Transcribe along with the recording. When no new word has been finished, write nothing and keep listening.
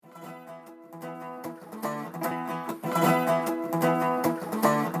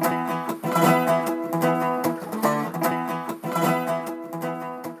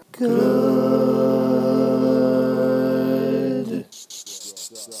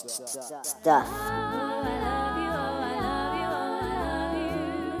That's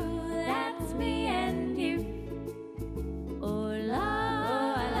me and you. Oh, I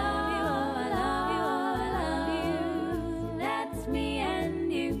love you. That's me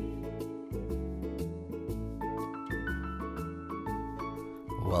and you.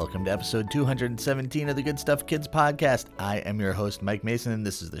 Welcome to episode 217 of the Good Stuff Kids podcast. I am your host, Mike Mason, and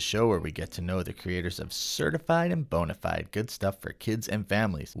this is the show where we get to know the creators of certified and bona fide good stuff for kids and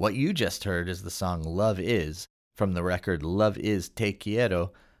families. What you just heard is the song Love Is from the record Love Is Te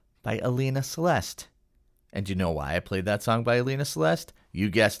Quiero by Alina Celeste. And you know why I played that song by Alina Celeste? You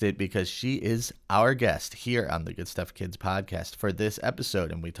guessed it, because she is our guest here on the Good Stuff Kids podcast for this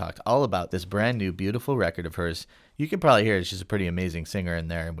episode, and we talked all about this brand new beautiful record of hers. You can probably hear it. She's a pretty amazing singer in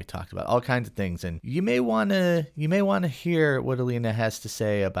there, and we talked about all kinds of things. And you may want to hear what Alina has to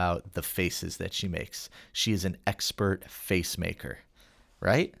say about the faces that she makes. She is an expert face maker,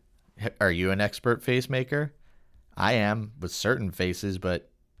 right? Are you an expert face maker? I am with certain faces, but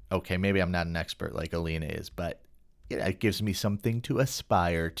okay, maybe I'm not an expert like Alina is, but it gives me something to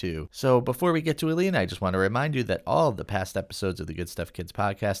aspire to. So before we get to Alina, I just want to remind you that all of the past episodes of the Good Stuff Kids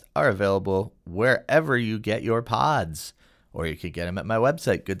podcast are available wherever you get your pods, or you could get them at my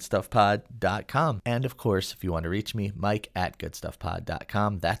website, goodstuffpod.com. And of course, if you want to reach me,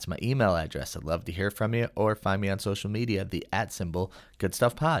 mike@goodstuffpod.com. That's my email address. I'd love to hear from you, or find me on social media, the @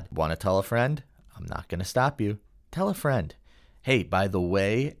 goodstuffpod. Want to tell a friend? I'm not going to stop you. Tell a friend. Hey, by the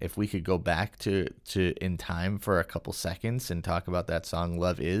way, if we could go back to in time for a couple seconds and talk about that song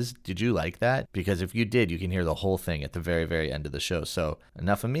Love Is, did you like that? Because if you did, you can hear the whole thing at the very, very end of the show. So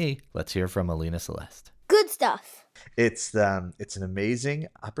enough of me. Let's hear from Alina Celeste. Good stuff. It's an amazing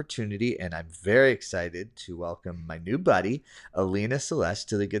opportunity, and I'm very excited to welcome my new buddy, Alina Celeste,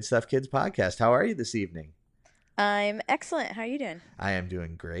 to the Good Stuff Kids podcast. How are you this evening? I'm excellent. How are you doing? I am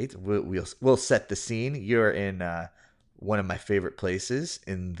doing great. We'll set the scene. You're in one of my favorite places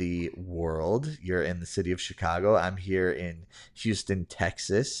in the world. You're in the city of Chicago. I'm here in Houston,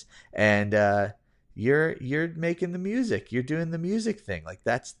 Texas, and you're making the music. You're doing the music thing. Like,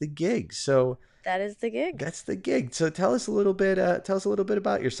 that's the gig. So that is the gig. That's the gig. So tell us a little bit. Tell us a little bit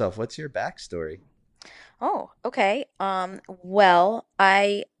about yourself. What's your backstory? Oh, okay. Well,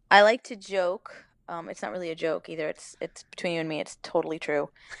 I like to joke. It's not really a joke either. It's between you and me. It's totally true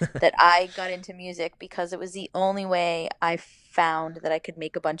that I got into music because it was the only way I found that I could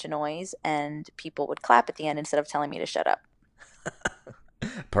make a bunch of noise and people would clap at the end instead of telling me to shut up.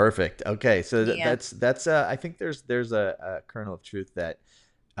 Perfect. Okay, so Yeah. that's. I think there's a kernel of truth that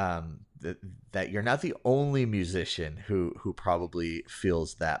that you're not the only musician who probably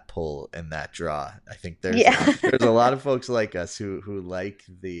feels that pull and that draw. I think there's a lot of folks like us who like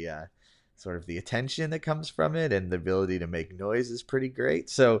the sort of the attention that comes from it, and the ability to make noise is pretty great.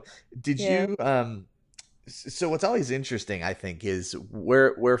 So you so what's always interesting, I think, is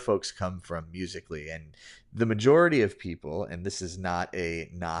where folks come from musically. And the majority of people, and this is not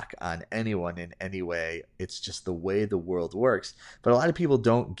a knock on anyone in any way, it's just the way the world works, but a lot of people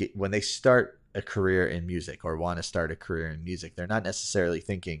don't get, when they start a career in music or want to start a career in music, they're not necessarily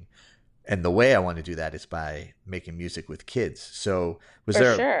thinking, and the way I want to do that is by making music with kids. So was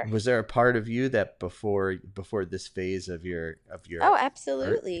there a part of you that before this phase of your Oh,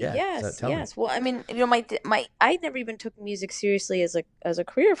 absolutely. Yes. Well, I mean, I never even took music seriously as a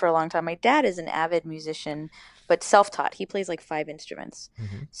career for a long time. My dad is an avid musician, but self-taught. He plays like 5 instruments.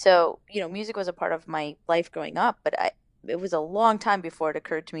 Mm-hmm. So, music was a part of my life growing up, but it was a long time before it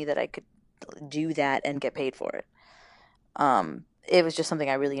occurred to me that I could do that and get paid for it. It was just something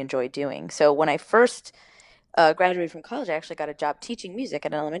I really enjoyed doing. So when I first graduated from college, I actually got a job teaching music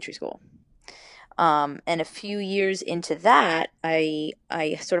at an elementary school. And a few years into that, I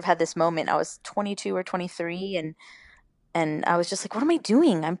sort of had this moment. I was 22 or 23, and I was just like, what am I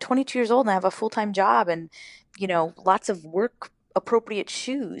doing? I'm 22 years old and I have a full-time job and, lots of work appropriate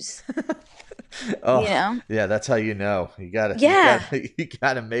shoes. Oh, yeah, that's how you know. You gotta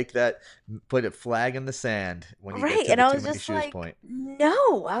make that, put a flag in the sand when you get to the too many shoes point.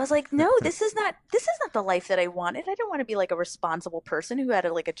 No, I was like, no, this is not the life that I wanted. I don't want to be like a responsible person who had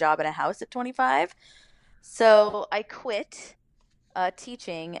a job in a house at 25. So I quit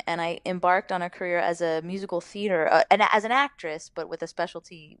teaching and I embarked on a career as a musical theater and as an actress, but with a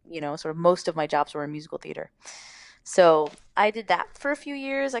specialty. Sort of most of my jobs were in musical theater. So I did that for a few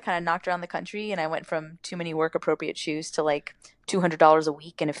years. I kind of knocked around the country, and I went from too many work appropriate shoes to like $200 a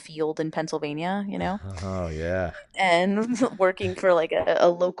week in a field in Pennsylvania, Oh, yeah. And working for like a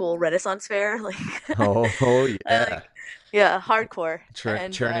local Renaissance fair. Oh, yeah. Yeah, hardcore.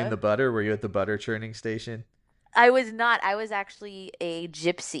 Churning the butter. Were you at the butter churning station? I was not. I was actually a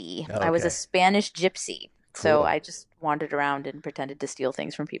gypsy. Oh, I was a okay. Spanish gypsy. So Cool. I just wandered around and pretended to steal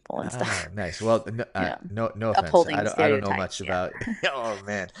things from people and Ah, stuff. nice. Well, Yeah. no offense. Upholding I don't know stereotypes. much Yeah. about. Oh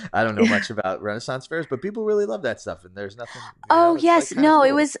man, I don't know much about Renaissance fairs, but people really love that stuff, and there's nothing. Oh, It's like yes. kind of No, it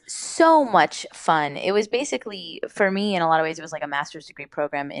cool. was so much fun. It was basically, for me, in a lot of ways, it was like a master's degree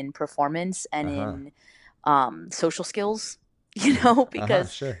program in performance and Uh huh. in social skills, Uh huh.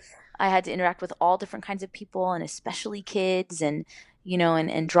 because Sure. I had to interact with all different kinds of people and especially kids and,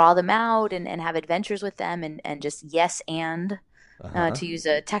 and draw them out and have adventures with them and just yes and Uh huh. to use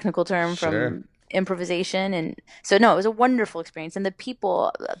a technical term Sure. from improvisation. And so, no, it was a wonderful experience. And the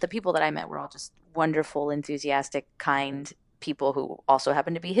people that I met were all just wonderful, enthusiastic, kind people who also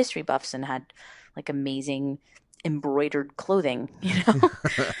happened to be history buffs and had like amazing embroidered clothing,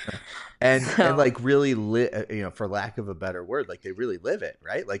 And So, like really for lack of a better word, like they really live it,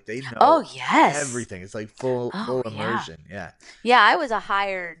 right? Like they oh, know yes. everything. It's like full Oh, yeah. immersion. Yeah. Yeah, I was a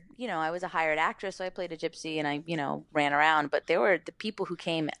hired actress, so I played a gypsy and I, ran around, but there were the people who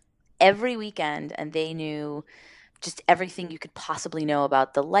came every weekend and they knew just everything you could possibly know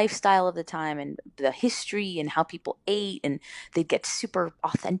about the lifestyle of the time and the history and how people ate and they'd get super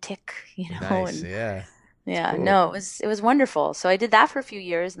authentic, Nice. and Yeah. It's yeah, cool. no, it was wonderful. So I did that for a few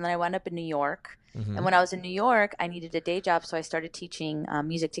years and then I wound up in New York. Mm-hmm. And when I was in New York, I needed a day job, so I started teaching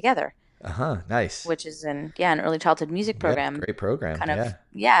music together, Uh-huh. Nice. which is an early childhood music Yeah, program, great program.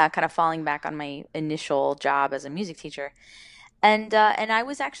 Yeah. kind of falling back on my initial job as a music teacher. And I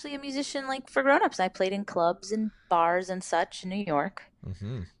was actually a musician like for grown-ups. I played in clubs and bars and such in New York.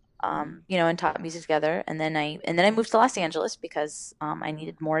 Mm-hmm. And taught music together. And then I moved to Los Angeles because I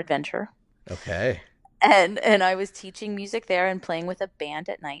needed more adventure. Okay. And I was teaching music there and playing with a band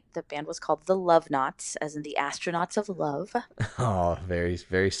at night. The band was called the Love Knots, as in the astronauts of love. Oh, very,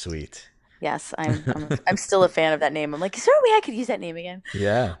 very sweet. Yes, I'm still a fan of that name. I'm like, is there a way I could use that name again?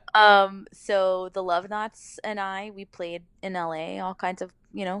 Yeah. So the Love Knots and we played in LA, all kinds of,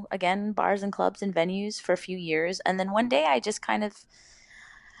 again, bars and clubs and venues for a few years. And then one day I just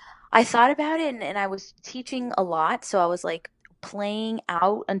I thought about it and I was teaching a lot. So I was like playing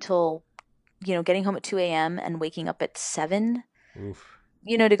out until, getting home at 2 a.m. and waking up at 7, Oof.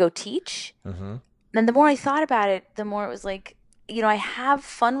 to go teach. Mm-hmm. And the more I thought about it, the more it was like, I have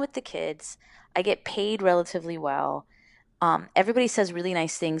fun with the kids. I get paid relatively well. Everybody says really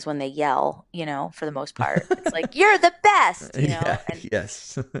nice things when they yell, for the most part. It's like, you're the best, Yeah. and,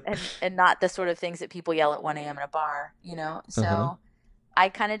 Yes. and not the sort of things that people yell at 1 a.m. in a bar, Uh-huh. So I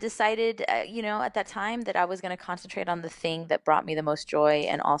kind of decided, at that time that I was going to concentrate on the thing that brought me the most joy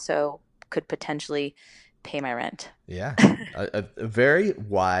and also could potentially pay my rent. Yeah. A very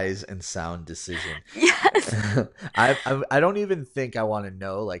wise and sound decision. Yes. I don't even think I want to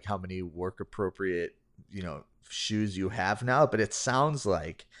know like how many work appropriate, shoes you have now, but it sounds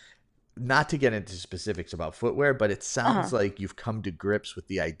like, not to get into specifics about footwear, but it sounds Uh-huh. like you've come to grips with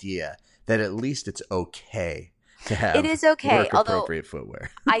the idea that at least it's okay to It have is okay, work although appropriate footwear.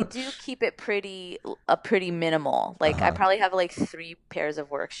 I do keep it pretty minimal. Like I Uh-huh. probably have like 3 pairs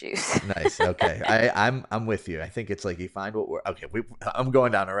of work shoes. Nice. Okay. I'm with you. I think it's like you find what we're okay. I'm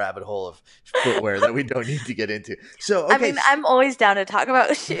going down a rabbit hole of footwear that we don't need to get into. So I okay, mean, I'm always down to talk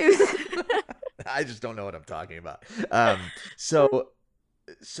about shoes. I just don't know what I'm talking about.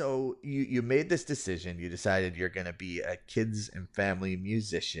 So you made this decision. You decided you're going to be a kids and family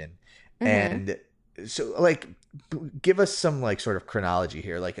musician, hmm and so like give us some like sort of chronology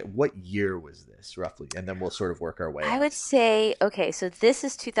here. Like what year was this roughly, and then we'll sort of work our way I up. would say, okay, so this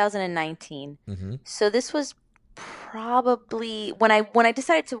is 2019. Mm-hmm. So this was probably when I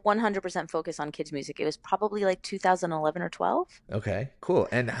decided to 100% focus on kids music, it was probably like 2011 or 12. Okay, cool.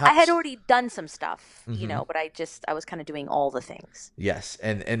 And I how? had already done some stuff, Mm-hmm. but I was kind of doing all the things. Yes,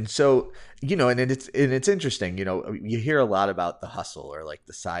 and so and it's interesting. You hear a lot about the hustle or like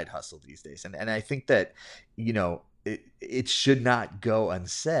the side hustle these days, and I think that it should not go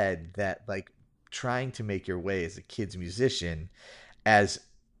unsaid that like trying to make your way as a kid's musician, as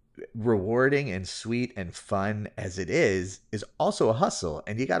rewarding and sweet and fun as it is also a hustle,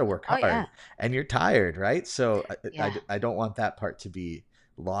 and you got to work Oh yeah. hard, and you're tired, right? So Yeah. I don't want that part to be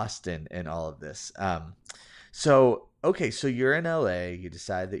lost in all of this. So okay, so you're in LA, you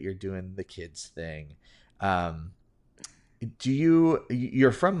decide that you're doing the kids thing. um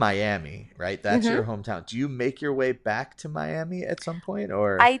you're from Miami, right? That's hmm your hometown. Do you make your way back to Miami at some point,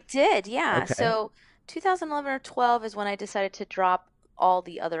 or I did, yeah. okay? So 2011 or 12 is when I decided to drop all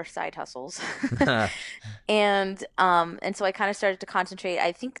the other side hustles. And so I kind of started to concentrate.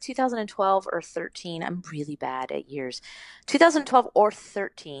 I think 2012 or 13, I'm really bad at years. 2012 or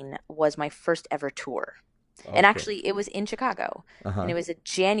 13 was my first ever tour. And actually, it was in Chicago, and it was a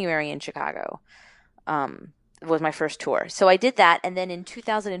January in Chicago. Was my first tour. So I did that, and then in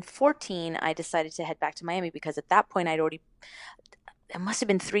 2014, I decided to head back to Miami because at that point it must have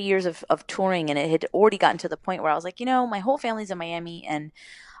been 3 years of touring, and it had already gotten to the point where I was like, my whole family's in Miami, and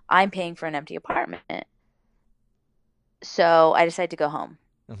I'm paying for an empty apartment. So I decided to go home.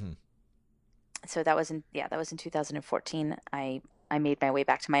 So that was in 2014. I made my way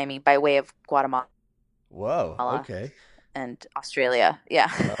back to Miami by way of Guatemala. Whoa. Okay. And Australia. Yeah.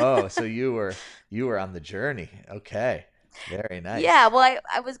 Oh, so you were on the journey. Okay. Very nice. Yeah, well,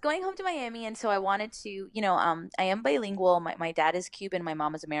 I was going home to Miami, and so I wanted to, I am bilingual. My dad is Cuban, my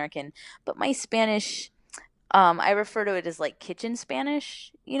mom is American, but my Spanish, I refer to it as like kitchen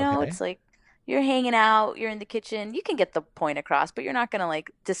Spanish. It's like you're hanging out, you're in the kitchen, you can get the point across, but you're not going to like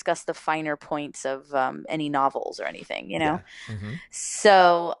discuss the finer points of any novels or anything, Yeah.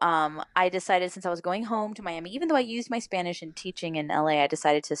 So I decided, since I was going home to Miami, even though I used my Spanish in teaching in LA, I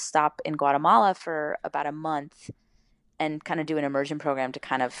decided to stop in Guatemala for about a month and kind of do an immersion program to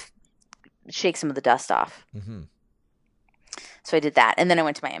kind of shake some of the dust off. So I did that, and then I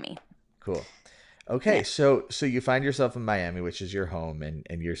went to Miami. Cool. Okay, yeah. So you find yourself in Miami, which is your home, and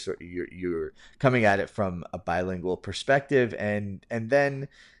you're coming at it from a bilingual perspective, and then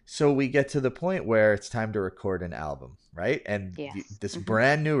so we get to the point where it's time to record an album, right? And this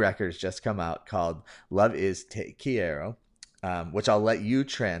brand new record has just come out called "Love Is Te Quiero," which I'll let you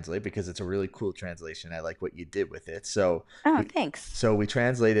translate because it's a really cool translation. I like what you did with it. So thanks. So we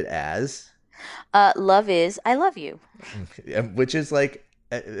translate it as "Love is I love you," which is like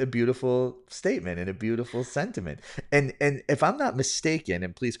a beautiful statement and a beautiful sentiment. And if I'm not mistaken,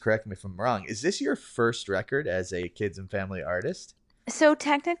 and please correct me if I'm wrong, is this your first record as a kids and family artist? So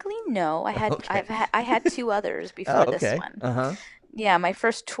technically, no. I had two others before this one. Yeah, my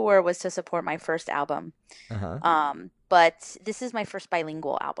first tour was to support my first album. But this is my first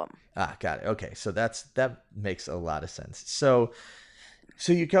bilingual album. Got it. Okay, so that makes a lot of sense. So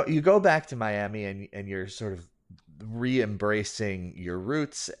you go back to Miami, and you're sort of re-embracing your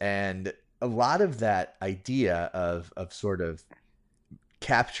roots, and a lot of that idea of sort of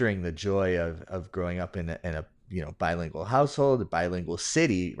capturing the joy of growing up in a bilingual household, a bilingual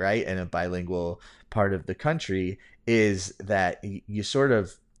city, right, and a bilingual part of the country, is that you sort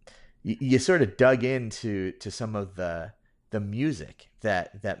of dug into some of the music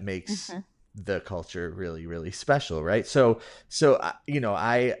that makes the culture really, really special, right? So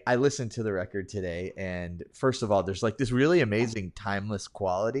I listened to the record today, and first of all, there's like this really amazing timeless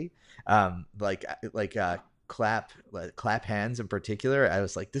quality, like clap hands in particular. I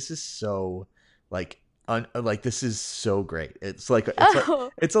was like, this is so this is so great. It's like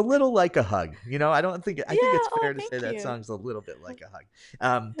it's a little like a hug, I think it's fair to say that song's a little bit like a hug.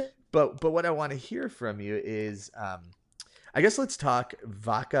 But what I want to hear from you is I guess let's talk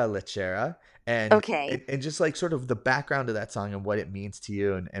Vaca Lechera and just like sort of the background of that song and what it means to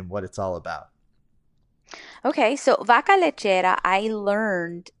you and what it's all about. Okay, so Vaca Lechera I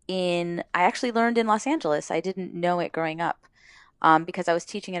actually learned in Los Angeles. I didn't know it growing up because I was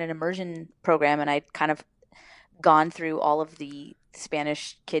teaching at an immersion program, and I'd kind of gone through all of the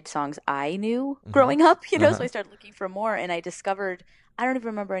Spanish kid songs I knew growing up, so I started looking for more, and I discovered, I don't even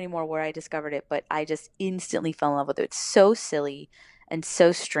remember anymore where I discovered it, but I just instantly fell in love with it. It's so silly and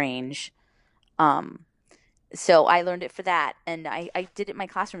so strange. So I learned it for that, and I did it in my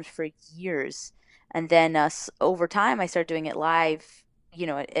classrooms for years. And then over time, I started doing it live,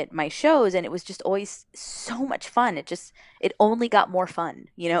 at my shows, and it was just always so much fun. It only got more fun,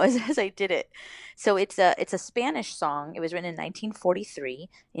 as I did it. So it's a Spanish song. It was written in 1943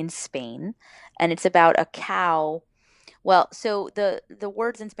 in Spain, and it's about a cow. Well, so the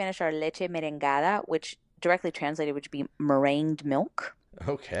words in Spanish are leche merengada, which directly translated would be meringued milk.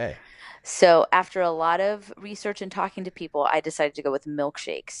 Okay. So after a lot of research and talking to people, I decided to go with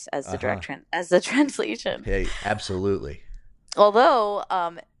milkshakes as the as the translation. Hey, absolutely. Although,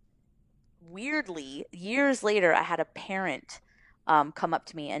 weirdly, years later, I had a parent come up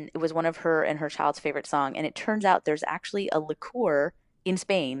to me, and it was one of her and her child's favorite song. And it turns out there's actually a liqueur in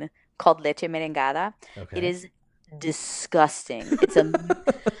Spain called leche merengada. Okay. It is disgusting.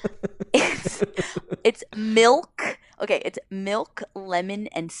 It's milk. Okay, it's milk, lemon,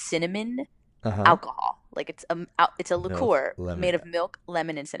 and cinnamon alcohol. Like it's a liqueur made of milk,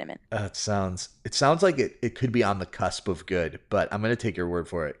 lemon, and cinnamon. It sounds like it could be on the cusp of good, but I'm gonna take your word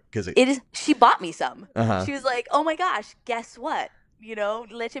for it because it is. She bought me some. She was like, "Oh my gosh, guess what?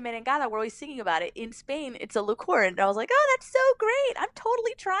 Leche merengada. We're always singing about it in Spain. It's a liqueur." And I was like, "Oh, that's so great! I'm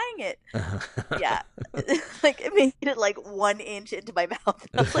totally trying it." Yeah, like it made it like 1 inch into my mouth.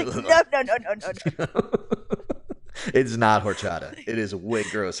 I was like, "No." It's not horchata. It is way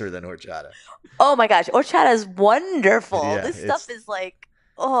grosser than horchata. Oh my gosh, horchata is wonderful. Yeah, This stuff it's is like,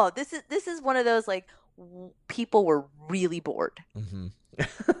 oh, this is one of those like people were really bored. hmm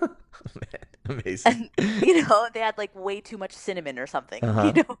Man, amazing. And they had like way too much cinnamon or something,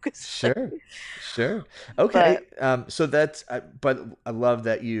 Uh-huh. 'cause, Sure. like, Sure. Okay. but So that's but I love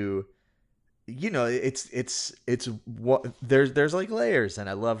that it's what there's like layers, and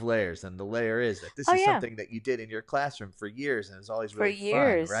I love layers, and the layer is that this oh is yeah, something that you did in your classroom for years and it's always for really fun,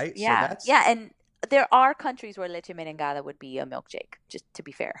 years. right? So Yeah. that's Yeah, and there are countries where leche merengada would be a milkshake, just to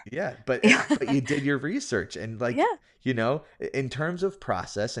be fair. yeah, but Yeah. but you did your research, and like, Yeah. in terms of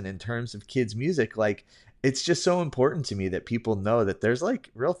process and in terms of kids music, like it's just so important to me that people know that there's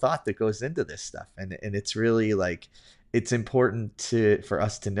like real thought that goes into this stuff, and it's really like it's important for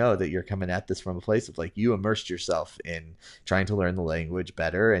us to know that you're coming at this from a place of like you immersed yourself in trying to learn the language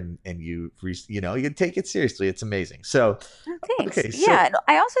better, and you take it seriously. It's amazing. So Oh, thanks. okay, so Yeah, and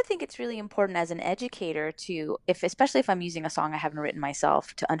I also think it's really important as an educator to, especially if I'm using a song I haven't written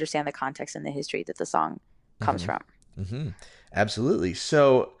myself, to understand the context and the history that the song comes hmm from. hmm Absolutely.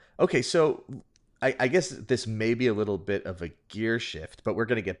 So, okay, so I guess this may be a little bit of a gear shift, but we're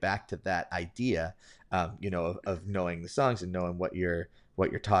going to get back to that idea, of knowing the songs and knowing what you're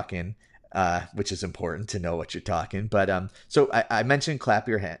talking, which is important to know what you're talking. But so I mentioned clap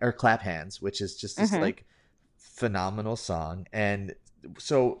your hand or clap hands, which is just this Hmm. like phenomenal song. And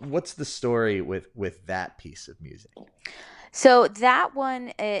so, what's the story with that piece of music? So that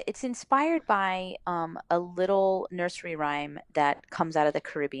one, it's inspired by a little nursery rhyme that comes out of the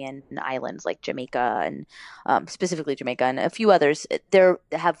Caribbean islands like Jamaica and specifically Jamaica and a few others. There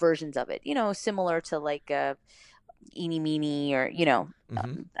have versions of it, similar to like Eeny Meeny or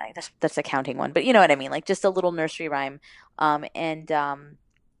Hmm that's a counting one, but you know what I mean, like just a little nursery rhyme. And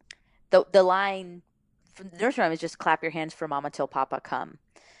the line from the nursery rhyme is just clap your hands for Mama till Papa come.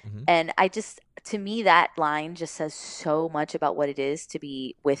 hmm And to me, that line just says so much about what it is to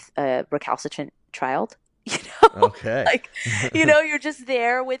be with a recalcitrant child. You Okay. like, you're just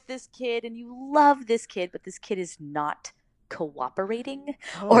there with this kid and you love this kid, but this kid is not cooperating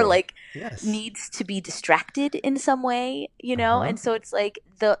or Oh, like yes. needs to be distracted in some way. Uh-huh. And so it's like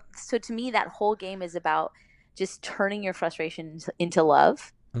so to me, that whole game is about just turning your frustrations into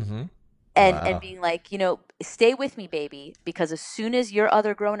love hmm and Wow. being like, stay with me, baby, because as soon as your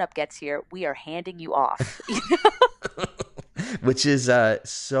other grown up gets here, we are handing you off. Which is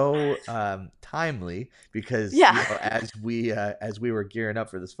so timely because Yeah. as we were gearing up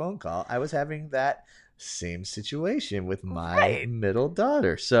for this phone call, I was having that same situation with my Right. middle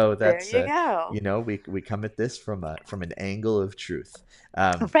daughter. So There that's you go. we come at this from an angle of truth.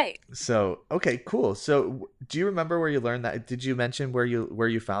 Um, Right. so okay, cool. So do you remember where you learned that? Did you mention where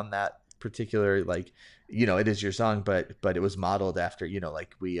you found that particular, like, it is your song, but it was modeled after,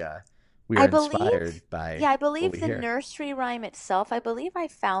 like we are I believe, inspired by yeah, I what believe we the hear. nursery rhyme itself, I believe I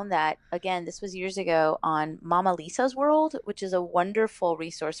found that, again, this was years ago on Mama Lisa's World, which is a wonderful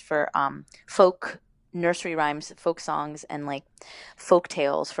resource for folk nursery rhymes, folk songs, and like folk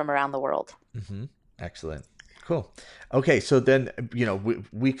tales from around the world. hmm Excellent. Cool. Okay, so then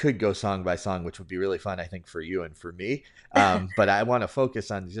we could go song by song, which would be really fun, I think, for you and for me. But I want to focus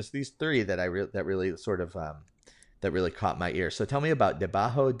on just these three that really sort of that really caught my ear. So tell me about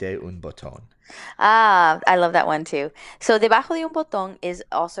Debajo de un Botón. I love that one too. So Debajo de un Botón is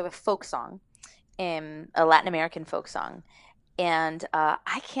also a folk song, a Latin American folk song. And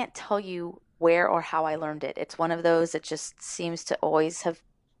I can't tell you where or how I learned it. It's one of those that just seems to always have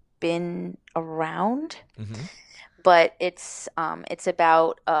been around, hmm but it's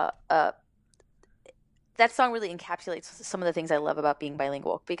about that song really encapsulates some of the things I love about being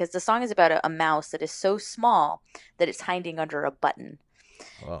bilingual because the song is about a mouse that is so small that it's hiding under a button.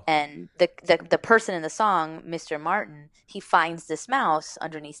 Well, And the person in the song, Mr. Martin, he finds this mouse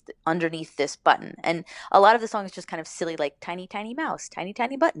underneath this button. And a lot of the song is just kind of silly, like tiny tiny mouse, tiny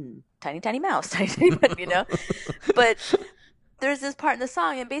tiny button, tiny tiny mouse, tiny tiny button. But there's this part in the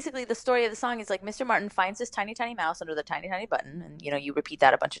song, and basically the story of the song is like Mr. Martin finds this tiny tiny mouse under the tiny tiny button, and you repeat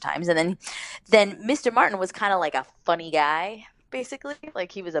that a bunch of times, and then Mr. Martin was kind of like a funny guy, basically,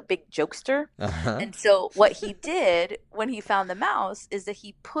 like he was a big jokester, uh-huh. and so what he did when he found the mouse is that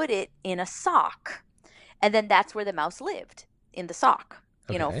he put it in a sock, and then that's where the mouse lived, in the sock.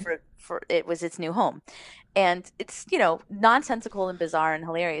 Okay. For it was its new home, and it's nonsensical and bizarre and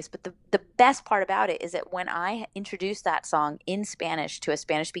hilarious, but the best part about it is that when I introduced that song in Spanish to a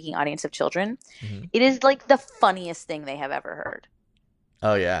Spanish speaking audience of children, hmm it is like the funniest thing they have ever heard.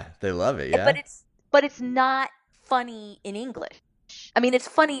 Oh yeah, they love it. But Yeah. it's but it's not funny in English. I mean, it's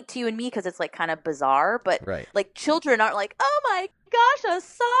funny to you and me because it's like kind of bizarre, but Right. like children aren't like, oh my gosh, a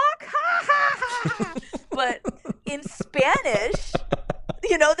sock, ha ha ha. But in Spanish,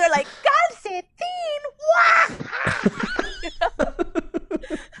 you know, they're like calcetín, wah.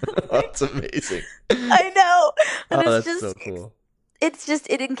 That's amazing. I know, and oh, it's that's just so cool. It's just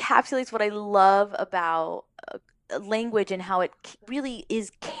it encapsulates what I love about language and how it really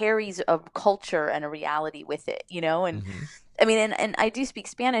carries a culture and a reality with it, you know, and. Mm-hmm. I mean, and I do speak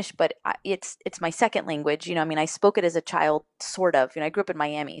Spanish, but it's my second language. You know, I mean, I spoke it as a child, sort of. You know, I grew up in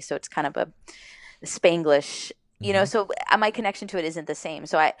Miami, so it's kind of a Spanglish. You know, so my connection to it isn't the same.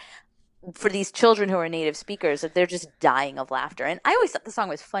 So for these children who are native speakers, they're just dying of laughter. And I always thought the song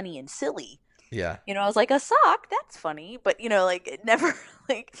was funny and silly. Yeah. You know, I was like, a sock, that's funny, but you know, like it never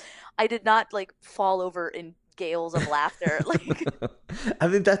like I did not like fall over in gales of laughter. Like, I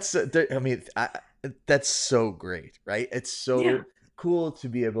mean, that's so great, right? It's so cool to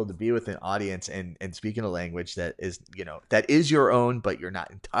be able to be with an audience and speak in a language that is, you know, that is your own, but you're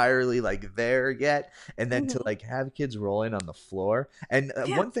not entirely like there yet. And then to like have kids rolling on the floor. And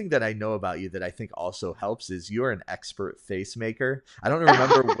one thing that I know about you that I think also helps is you're an expert face maker. I don't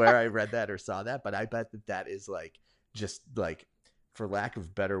remember where I read that or saw that, but I bet that is like just like, for lack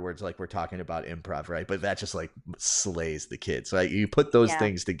of better words, like we're talking about improv, right? But that just like slays the kids. So like, you put those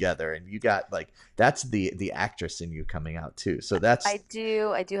things together, and you got like that's the actress in you coming out too. So that's I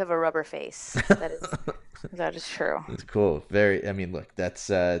do have a rubber face. That is true. It's cool. Very. I mean, look,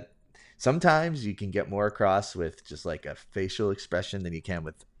 that's sometimes you can get more across with just like a facial expression than you can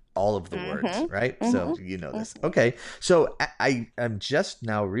with all of the words, right? So you know this. Okay. So I'm just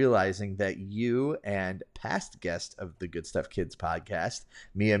now realizing that you and past guest of the Good Stuff Kids podcast,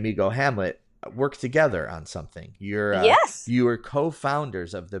 mi amigo Hamlet, work together on something. You are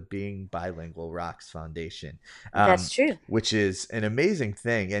co-founders of the Being Bilingual Rocks Foundation. That's true. Which is an amazing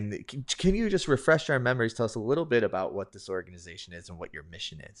thing. And can you just refresh our memories? Tell us a little bit about what this organization is and what your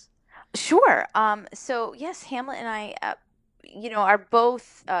mission is. Sure. So yes, Hamlet and I, you know, are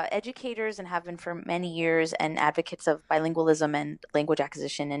both educators and have been for many years, and advocates of bilingualism and language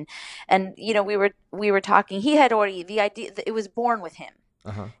acquisition. And you know, we were talking. He had already the idea. It was born with him.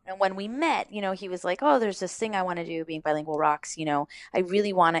 And when we met, you know, he was like, "Oh, there's this thing I want to do, Being Bilingual Rocks. You know, I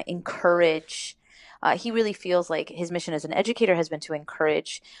really want to encourage." He really feels like his mission as an educator has been to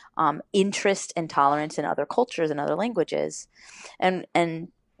encourage interest and tolerance in other cultures and other languages. And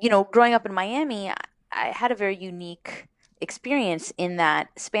you know, growing up in Miami, I had a very unique experience in that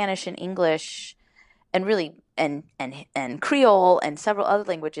Spanish and English and really and Creole and several other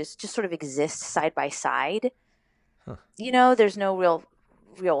languages just sort of exist side by side. You know, there's no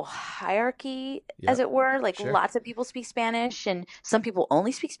real hierarchy, as it were. Like lots of people speak Spanish, and some people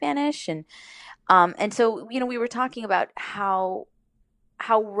only speak Spanish, and so, you know, we were talking about how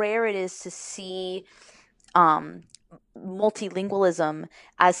rare it is to see multilingualism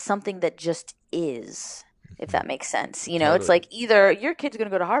as something that just is, if that makes sense. You know, totally. It's like either your kid's going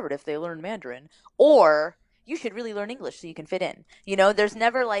to go to Harvard if they learn Mandarin, or you should really learn English so you can fit in. You know, there's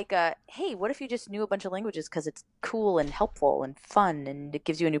never like a, hey, what if you just knew a bunch of languages because it's cool and helpful and fun and it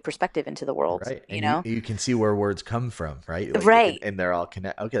gives you a new perspective into the world. Right. And you know, you can see where words come from, right? Like right. And they're all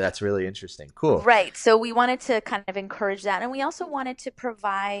connected. Okay, that's really interesting. Cool. Right. So we wanted to kind of encourage that. And we also wanted to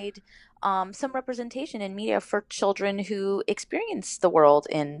provide some representation in media for children who experience the world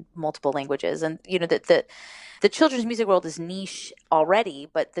in multiple languages. And, you know, the children's music world is niche already,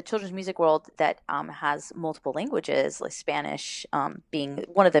 but the children's music world that has multiple languages, like Spanish being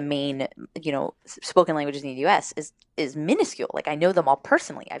one of the main, you know, spoken languages in the U.S., is minuscule. Like, I know them all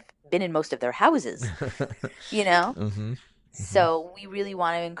personally. I've been in most of their houses, you know? Mm-hmm. So we really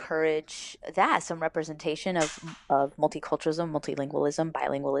want to encourage that, some representation of multiculturalism, multilingualism,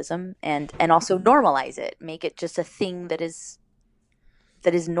 bilingualism, and also normalize it, make it just a thing that is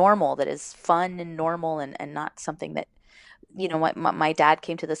normal, that is fun and normal, and not something that, you know, my dad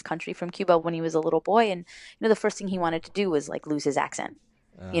came to this country from Cuba when he was a little boy, and, you know, the first thing he wanted to do was like lose his accent,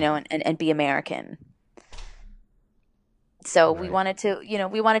 you know, and be American. So right.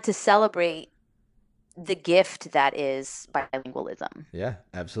 we wanted to celebrate the gift that is bilingualism. Yeah,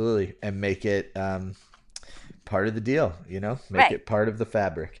 absolutely. And make it part of the deal, you know, make right. it part of the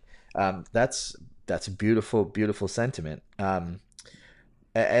fabric. That's a beautiful, beautiful sentiment. And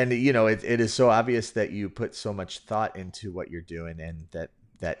you know, it is so obvious that you put so much thought into what you're doing, and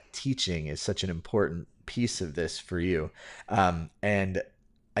that teaching is such an important piece of this for you. And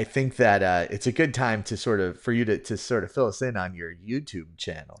I think that it's a good time to for you to sort of fill us in on your YouTube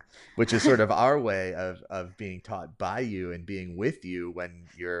channel, which is sort of our way of being taught by you and being with you when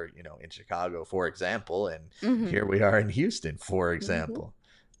you're, in Chicago, for example, and here we are in Houston, for example.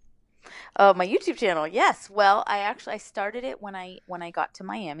 My YouTube channel, yes. Well, I started it when I got to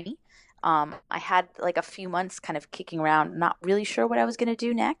Miami. I had like a few months kind of kicking around, not really sure what I was going to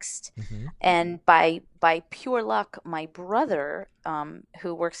do next. And by pure luck, my brother,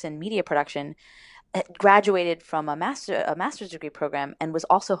 who works in media production, graduated from a master's degree program and was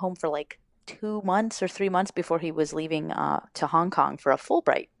also home for like 2 months or 3 months before he was leaving to Hong Kong for a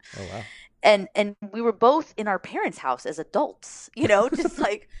Fulbright. Oh wow. And we were both in our parents' house as adults, just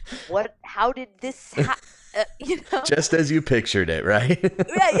like, how did this happen? Just as you pictured it, right?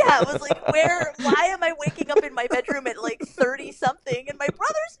 Yeah. It was like, why am I waking up in my bedroom at like 30 something and my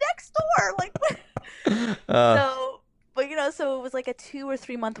brother's next door? Like, so it was like a 2 or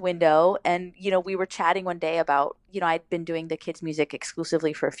 3 month window. And, we were chatting one day about, I'd been doing the kids' music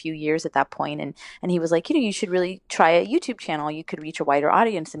exclusively for a few years at that point. And he was like, you should really try a YouTube channel. You could reach a wider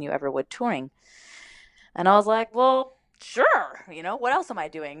audience than you ever would touring. And I was like, well, sure. What else am I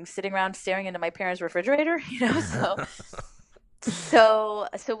doing? Sitting around staring into my parents' refrigerator, so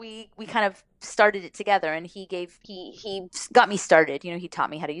we kind of started it together, and he got me started. He taught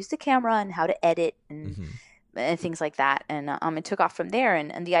me how to use the camera and how to edit and things like that. And it took off from there.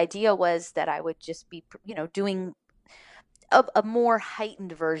 And the idea was that I would just be, doing a more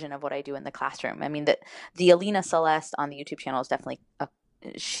heightened version of what I do in the classroom. I mean, the Alina Celeste on the YouTube channel is definitely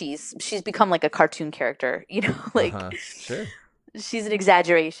she's become like a cartoon character, Sure. She's an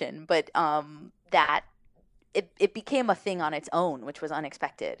exaggeration, but that it became a thing on its own, which was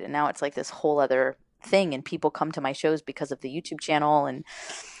unexpected. And now it's like this whole other thing, and people come to my shows because of the YouTube channel and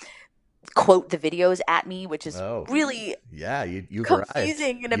quote the videos at me, which is really you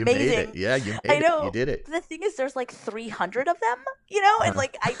confusing and amazing. Made it. Yeah, you made it. You did it. The thing is, there's like 300 of them, and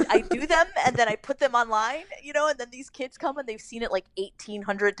like I do them and then I put them online, and then these kids come and they've seen it like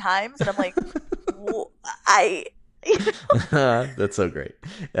 1,800 times, and I'm like, That's so great.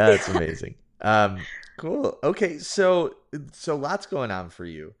 That's amazing. Cool. Okay, so lots going on for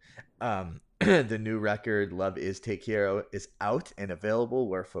you. The new record, Love Is Take Hero, is out and available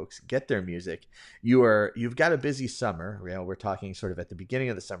where folks get their music. You've got a busy summer. We're talking sort of at the beginning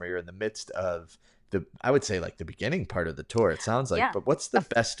of the summer. You're in the midst of I would say like the beginning part of the tour, it sounds like. Yeah. But what's the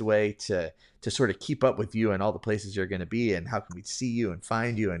best way to sort of keep up with you and all the places you're going to be, and how can we see you and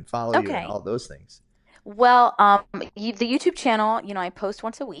find you and follow you and all those things? Well, the YouTube channel, I post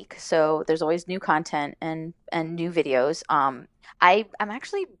once a week, so there's always new content and new videos. I'm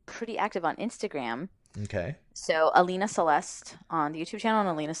actually pretty active on Instagram. Okay. So Alina Celeste on the YouTube channel and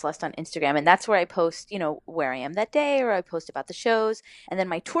Alina Celeste on Instagram, and that's where I post, where I am that day, or I post about the shows, and then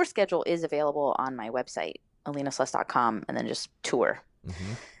my tour schedule is available on my website, alinaceleste.com, and then just tour.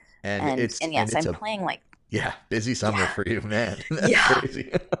 Mm-hmm. I'm playing like. Yeah, busy summer for you, man. That's crazy.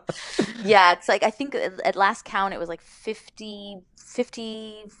 Yeah, it's like, I think at last count it was like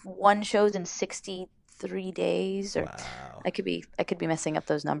 51 shows in 63 days. Or wow. I could be messing up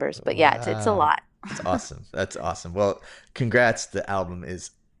those numbers, but yeah, it's a lot. That's awesome. That's awesome. Well, congrats. The album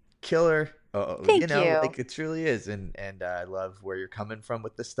is killer. Thank you. Like it truly is, and I love where you're coming from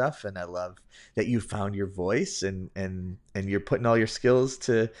with this stuff, and I love that you found your voice and you're putting all your skills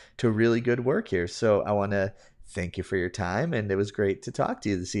to really good work here. So I want to thank you for your time, and it was great to talk to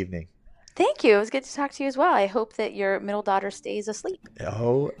you this evening. Thank you. It was good to talk to you as well. I hope that your middle daughter stays asleep.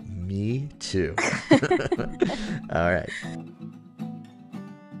 Oh, me too. All right.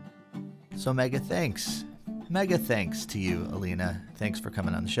 So mega thanks to you, Alina. Thanks for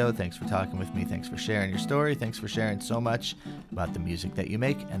coming on the show. Thanks for talking with me. Thanks for sharing your story. Thanks for sharing so much about the music that you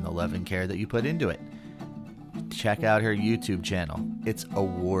make and the love and care that you put into it. Check out her YouTube channel. It's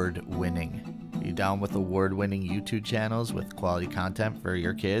award-winning. Are you down with award-winning YouTube channels with quality content for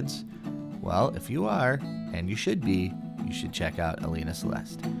your kids? Well, if you are, and you should be, you should check out Alina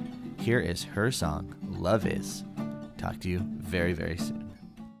Celeste. Here is her song, Love Is. Talk to you very, very soon.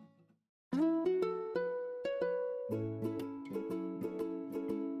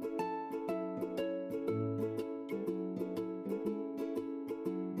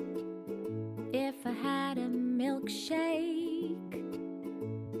 If I had a milkshake,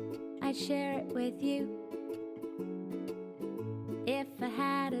 I'd share it with you. If I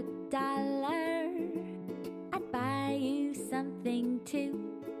had $1, I'd buy you something too.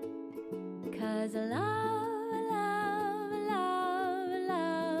 'Cause love,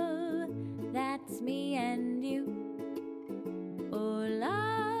 that's me and you. Oh,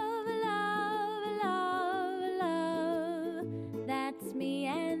 love, that's me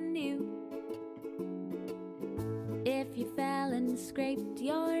and you. scraped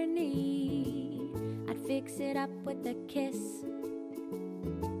your knee, I'd fix it up with a kiss.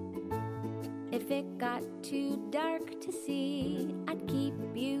 If it got too dark to see, I'd keep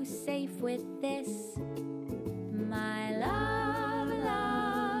you safe with this. My love,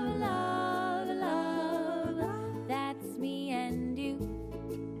 love, love, love, that's me and you.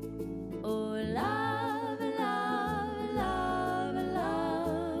 Oh, love, love, love,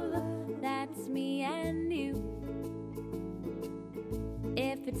 love, that's me and you.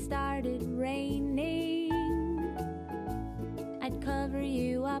 If it started raining, I'd cover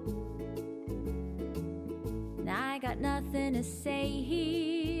you up. I got nothing to say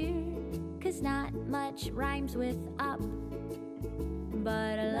here, 'cause not much rhymes with up.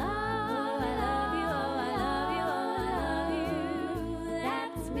 But I love you, oh, I love you, oh, I love you,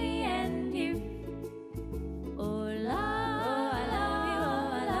 that's me and you. Oh, love, oh, I love you,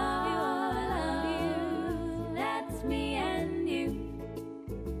 oh, I love you, oh, I love you, that's me and you.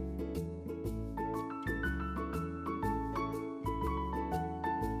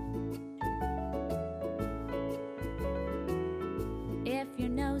 If your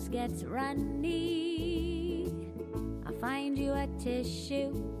nose gets runny, I'll find you a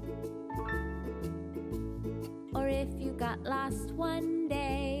tissue. Or if you got lost one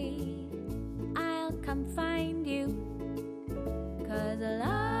day, I'll come find you. 'Cause I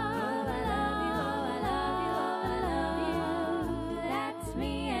love you, oh, I love you, oh, I love you, that's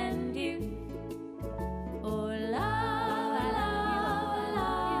me and you. Oh, love, I love you, oh, I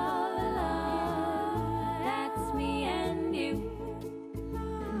love you, oh, I love you, that's me and you.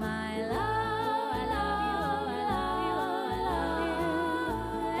 My love, I love you, oh, I love you, oh, I love you,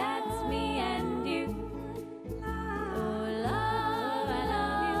 that's me and you. Oh, love, I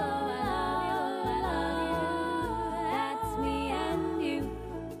love you, oh, I love you, oh, I love you, that's me and you.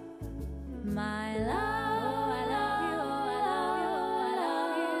 My love, I love you, oh, I love you, oh, I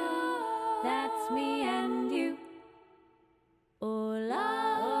love you, that's me and you. Oh,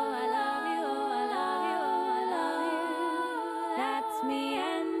 love, I love you, oh, I love you, oh, I love you, that's me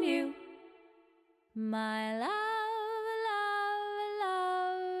and you. My love, love,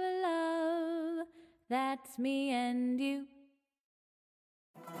 love, love, that's me and you.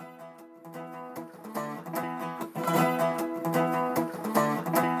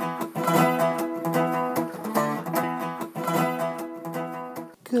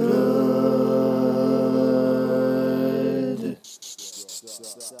 Good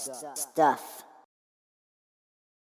stuff.